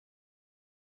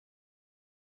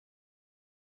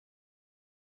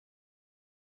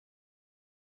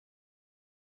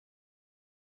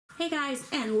Hey guys,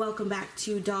 and welcome back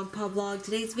to Dog Paw Vlog.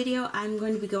 Today's video I'm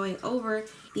going to be going over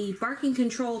the barking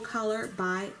control collar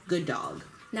by GoodDog.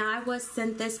 Now I was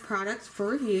sent this product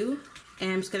for review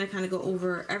and I'm just going to kind of go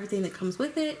over everything that comes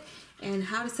with it and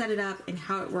how to set it up and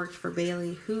how it worked for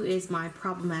Bailey, who is my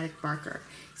problematic barker.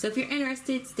 So if you're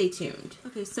interested, stay tuned.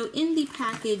 Okay, so in the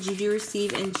package you do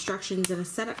receive instructions and a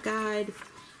setup guide.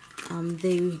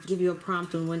 They give you a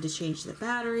prompt on when to change the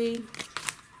battery.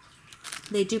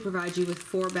 They do provide you with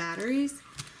 4 batteries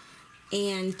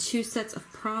and 2 sets of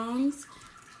prongs.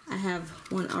 I have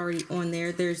one already on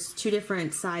there. There's 2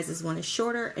 different sizes. One is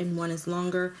shorter and one is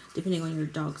longer, depending on your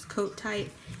dog's coat type.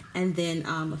 And then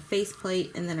a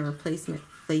faceplate and then a replacement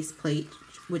faceplate,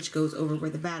 which goes over where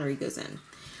the battery goes in.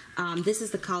 This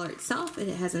is the collar itself.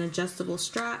 It has an adjustable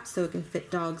strap so it can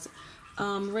fit dogs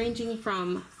ranging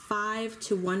from 5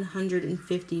 to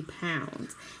 150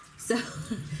 pounds. So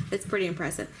it's pretty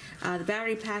impressive. The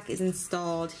battery pack is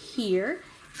installed here.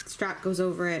 The strap goes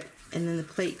over it and then the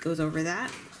plate goes over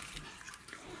that.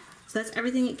 So that's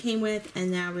everything it came with, and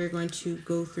now we're going to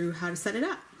go through how to set it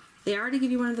up. They already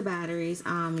give you one of the batteries.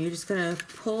 You're just going to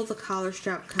pull the collar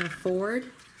strap kind of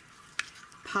forward,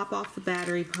 pop off the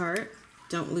battery part.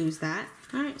 Don't lose that.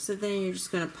 Alright, so then you're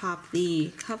just going to pop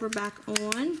the cover back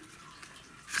on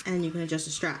and you can adjust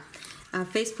the strap.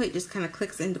 Faceplate just kind of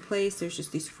clicks into place. There's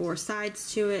just these 4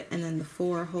 sides to it, and then the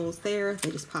 4 holes there,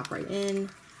 they just pop right in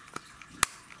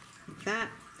like that.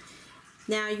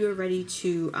 Now you're ready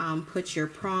to put your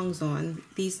prongs on.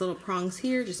 These little prongs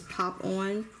here just pop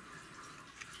on,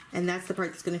 and that's the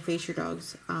part that's going to face your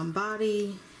dog's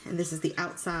body, and this is the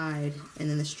outside, and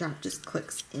then the strap just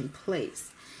clicks in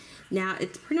place. Now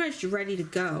it's pretty much ready to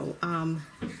go.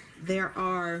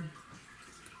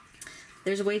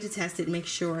 There's a way to test it and make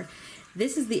sure.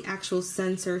 This is the actual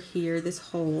sensor here, this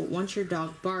hole. Once your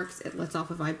dog barks, it lets off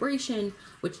a vibration,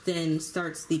 which then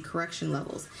starts the correction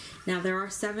levels. Now there are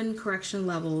 7 correction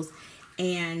levels,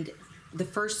 and the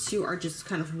first 2 are just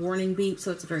kind of warning beeps,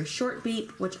 so it's a very short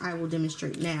beep, which I will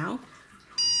demonstrate now.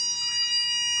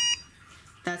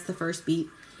 That's the first beep.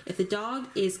 If the dog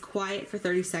is quiet for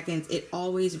 30 seconds, it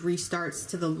always restarts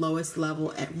to the lowest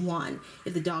level at 1.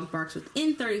 If the dog barks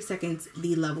within 30 seconds,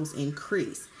 the levels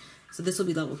increase. So this will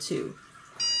be level 2.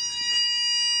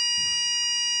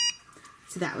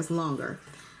 So that was longer.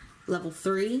 Level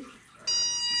 3.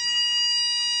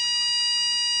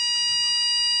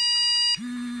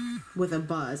 With a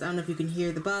buzz. I don't know if you can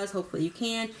hear the buzz, hopefully you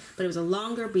can, but it was a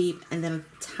longer beep and then a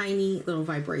tiny little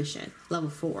vibration. Level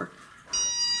 4.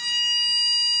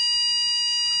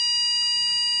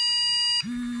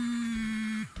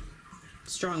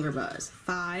 Stronger buzz.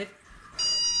 5.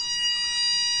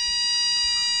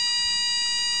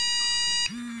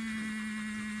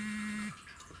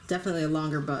 Definitely a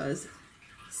longer buzz.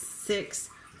 6.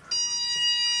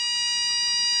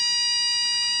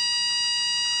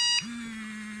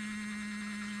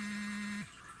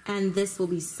 And this will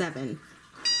be 7.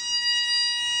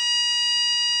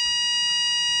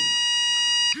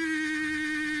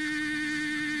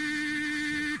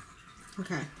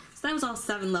 Okay, so that was all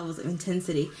 7 levels of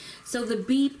intensity. So the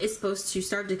beep is supposed to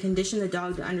start to condition the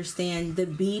dog to understand the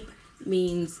beep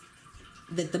means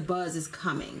that the buzz is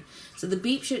coming. So the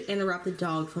beep should interrupt the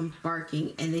dog from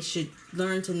barking, and they should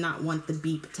learn to not want the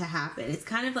beep to happen. It's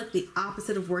kind of like the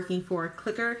opposite of working for a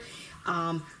clicker.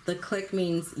 The click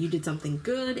means you did something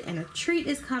good and a treat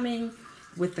is coming.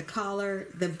 With the collar,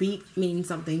 the beep means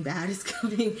something bad is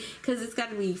coming, because it's got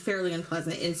to be fairly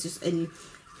unpleasant. It's just, I mean,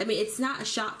 it's not a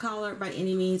shock collar by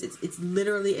any means. It's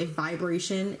literally a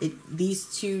vibration. These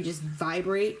 2 just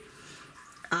vibrate.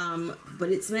 But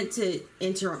it's meant to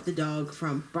interrupt the dog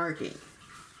from barking.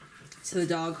 So the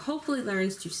dog hopefully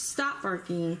learns to stop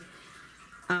barking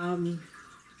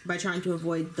by trying to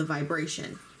avoid the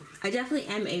vibration. I definitely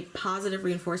am a positive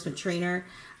reinforcement trainer,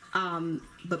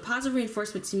 but positive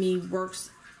reinforcement to me works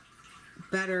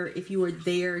better if you are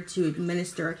there to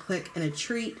administer a click and a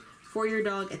treat for your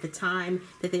dog at the time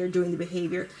that they are doing the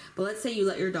behavior. But let's say you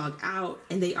let your dog out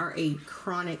and they are a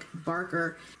chronic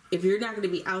barker. If you're not going to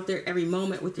be out there every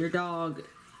moment with your dog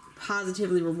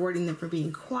positively rewarding them for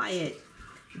being quiet,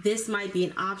 this might be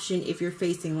an option if you're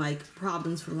facing like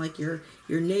problems from like your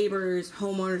neighbors,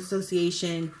 homeowners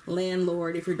association,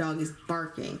 landlord, if your dog is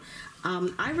barking.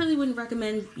 I really wouldn't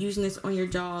recommend using this on your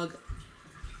dog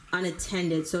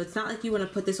unattended. So it's not like you want to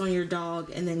put this on your dog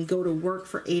and then go to work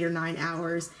for 8 or 9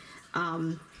 hours.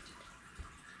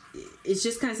 It's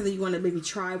just kind of something you want to maybe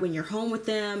try when you're home with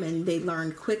them and they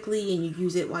learn quickly and you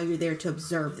use it while you're there to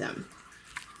observe them,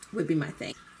 would be my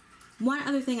thing. One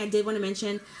other thing I did want to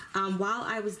mention, while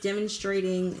I was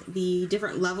demonstrating the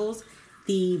different levels,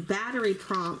 the battery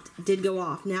prompt did go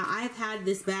off. Now, I've had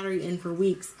this battery in for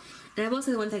weeks, and I will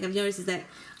say the one thing I've noticed is that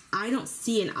I don't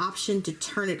see an option to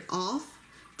turn it off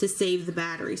to save the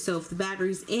battery. So if the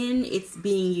battery's in, it's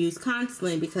being used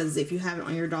constantly, because if you have it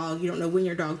on your dog, you don't know when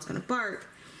your dog's going to bark.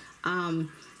 And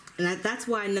that's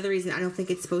why another reason I don't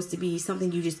think it's supposed to be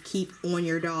something you just keep on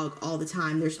your dog all the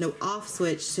time. There's no off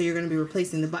switch, so you're going to be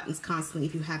replacing the buttons constantly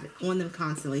if you have it on them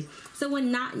constantly. So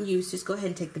when not in use, just go ahead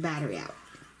and take the battery out.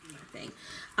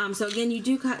 So again, you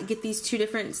do get these two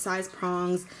different size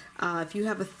prongs. If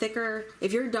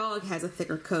your dog has a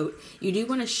thicker coat, you do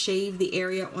want to shave the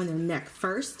area on their neck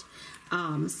first,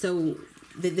 so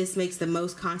that this makes the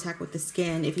most contact with the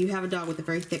skin. If you have a dog with a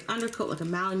very thick undercoat, like a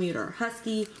Malamute or a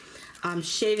Husky,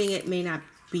 shaving it may not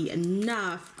be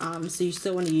enough, so you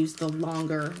still want to use the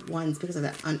longer ones because of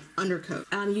that undercoat.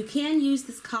 You can use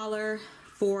this collar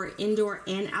for indoor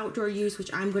and outdoor use,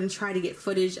 which I'm going to try to get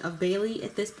footage of Bailey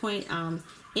at this point.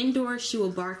 Indoor, she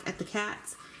will bark at the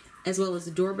cats, as well as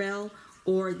the doorbell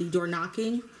or the door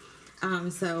knocking.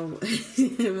 So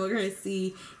we're going to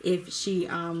see if she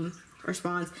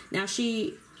responds. Now,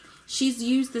 she's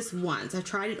used this once. I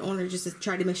tried it on her just to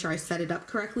try to make sure I set it up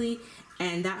correctly.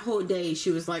 And that whole day,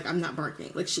 she was like, I'm not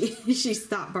barking. Like, she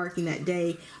stopped barking that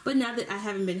day. But now that I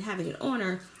haven't been having it on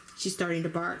her, she's starting to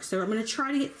bark. So I'm going to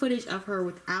try to get footage of her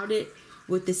without it,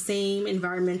 with the same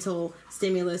environmental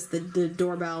stimulus, the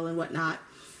doorbell and whatnot,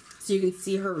 so you can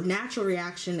see her natural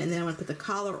reaction. And then I'm going to put the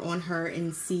collar on her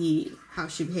and see how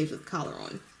she behaves with the collar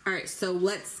on. Alright, so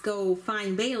let's go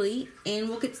find Bailey and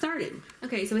we'll get started.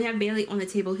 Okay, so we have Bailey on the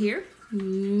table here.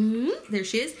 There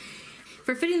she is.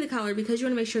 For fitting the collar, because you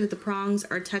want to make sure that the prongs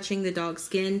are touching the dog's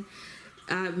skin,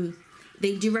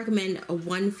 they do recommend a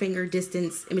 1-finger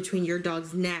distance in between your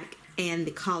dog's neck and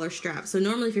the collar strap. So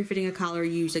normally if you're fitting a collar,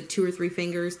 you use like 2 or 3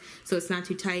 fingers so it's not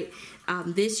too tight.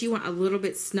 This you want a little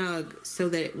bit snug so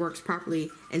that it works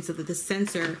properly and so that the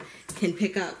sensor can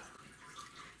pick up.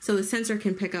 So the sensor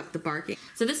can pick up the barking.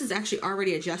 So this is actually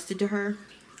already adjusted to her.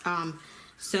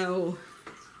 So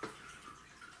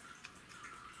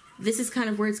this is kind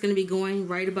of where it's going to be going,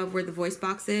 right above where the voice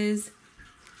box is.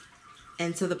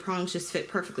 And so the prongs just fit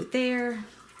perfectly there. It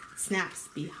snaps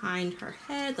behind her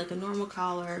head like a normal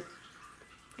collar.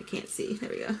 I can't see. There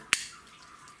we go.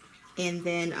 And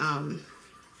then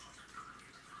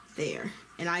there.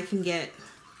 And I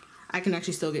can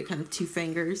actually still get kind of 2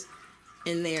 fingers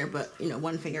in there, but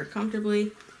 1 finger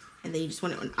comfortably. And then you just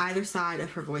want it on either side of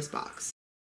her voice box.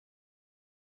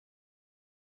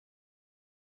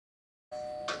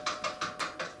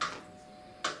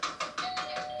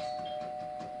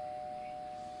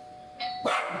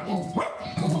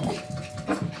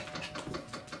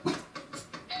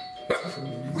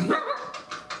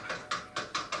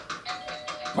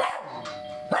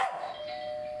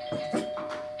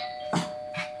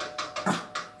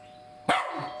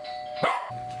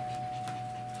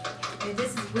 And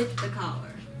this is with the collar.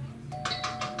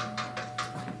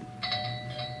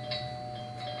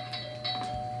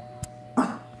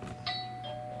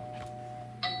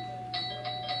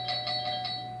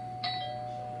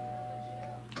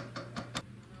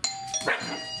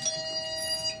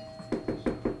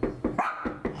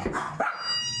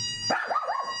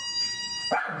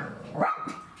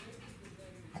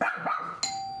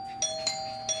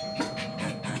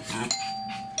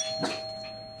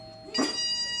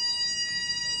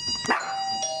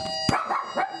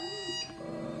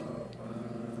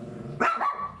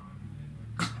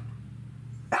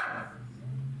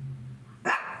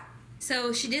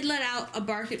 So she did let out a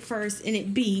bark at first and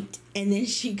it beeped, and then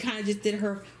she kind of just did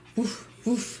her woof,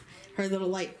 woof, her little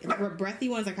like breathy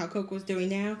ones, like how Coco was doing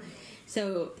now.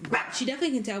 So she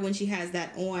definitely can tell when she has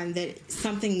that on that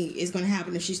something is going to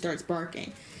happen if she starts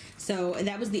barking. So, and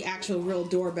that was the actual real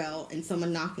doorbell and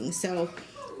someone knocking. So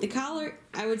the collar,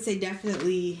 I would say,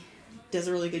 definitely does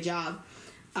a really good job.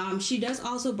 She does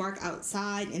also bark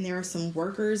outside, and there are some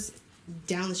workers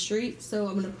down the street, so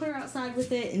I'm going to put her outside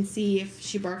with it and see if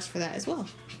she barks for that as well.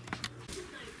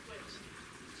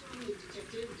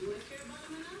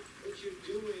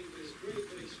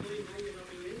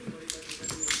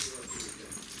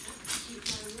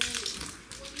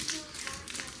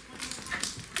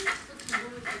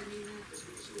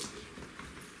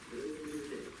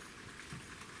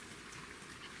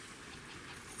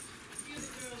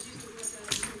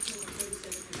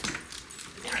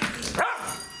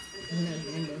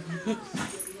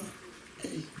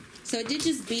 So it did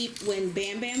just beep when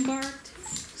Bam Bam barked,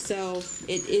 so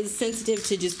it is sensitive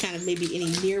to just kind of maybe any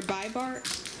nearby bark,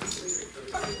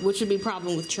 which would be a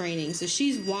problem with training. So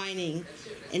she's whining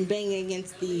and banging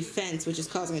against the fence, which is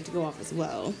causing it to go off as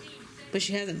well, but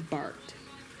she hasn't barked.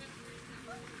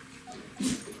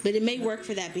 But it may work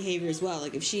for that behavior as well.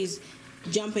 Like if she's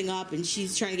jumping up and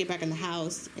she's trying to get back in the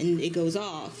house and it goes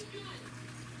off,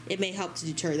 it may help to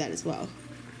deter that as well.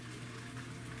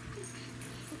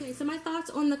 Okay, so my thoughts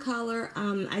on the collar.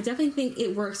 I definitely think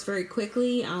it works very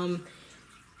quickly.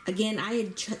 Again, I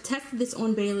had tested this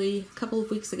on Bailey a couple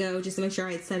of weeks ago just to make sure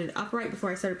I had set it up right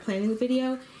before I started planning the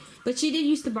video. But she did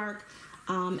used to bark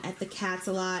at the cats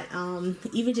a lot.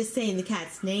 Even just saying the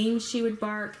cat's name, she would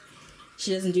bark.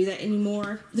 She doesn't do that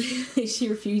anymore. She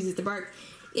refuses to bark.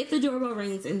 If the doorbell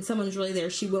rings and someone's really there,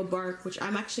 she will bark, which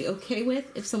I'm actually okay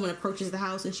with. If someone approaches the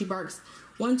house and she barks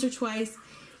once or twice,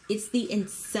 it's the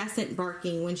incessant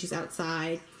barking when she's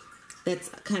outside that's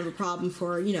kind of a problem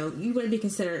for, you know, you want to be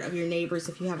considerate of your neighbors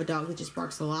if you have a dog that just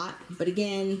barks a lot. But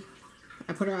again,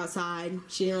 I put her outside.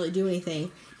 She didn't really do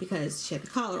anything because she had the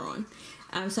collar on.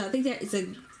 So I think that it's a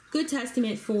good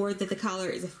testament for that the collar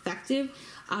is effective.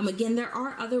 Again, there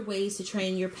are other ways to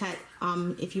train your pet.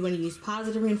 If you want to use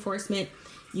positive reinforcement,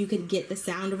 you could get the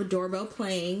sound of a doorbell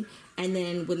playing, and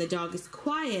then when the dog is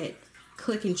quiet,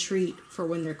 click and treat for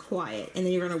when they're quiet. And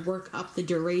then you're going to work up the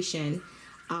duration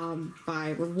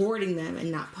by rewarding them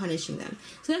and not punishing them.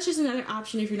 So that's just another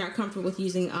option if you're not comfortable with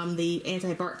using the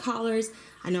anti-bark collars.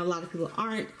 I know a lot of people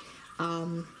aren't,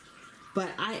 but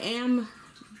I am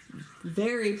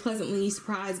very pleasantly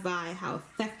surprised by how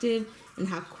effective and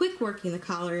how quick working the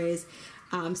collar is.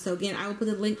 So again, I will put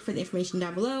the link for the information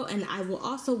down below, and I will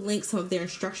also link some of their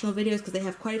instructional videos because they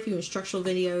have quite a few instructional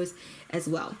videos as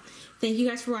well. Thank you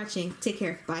guys for watching. Take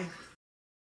care. Bye.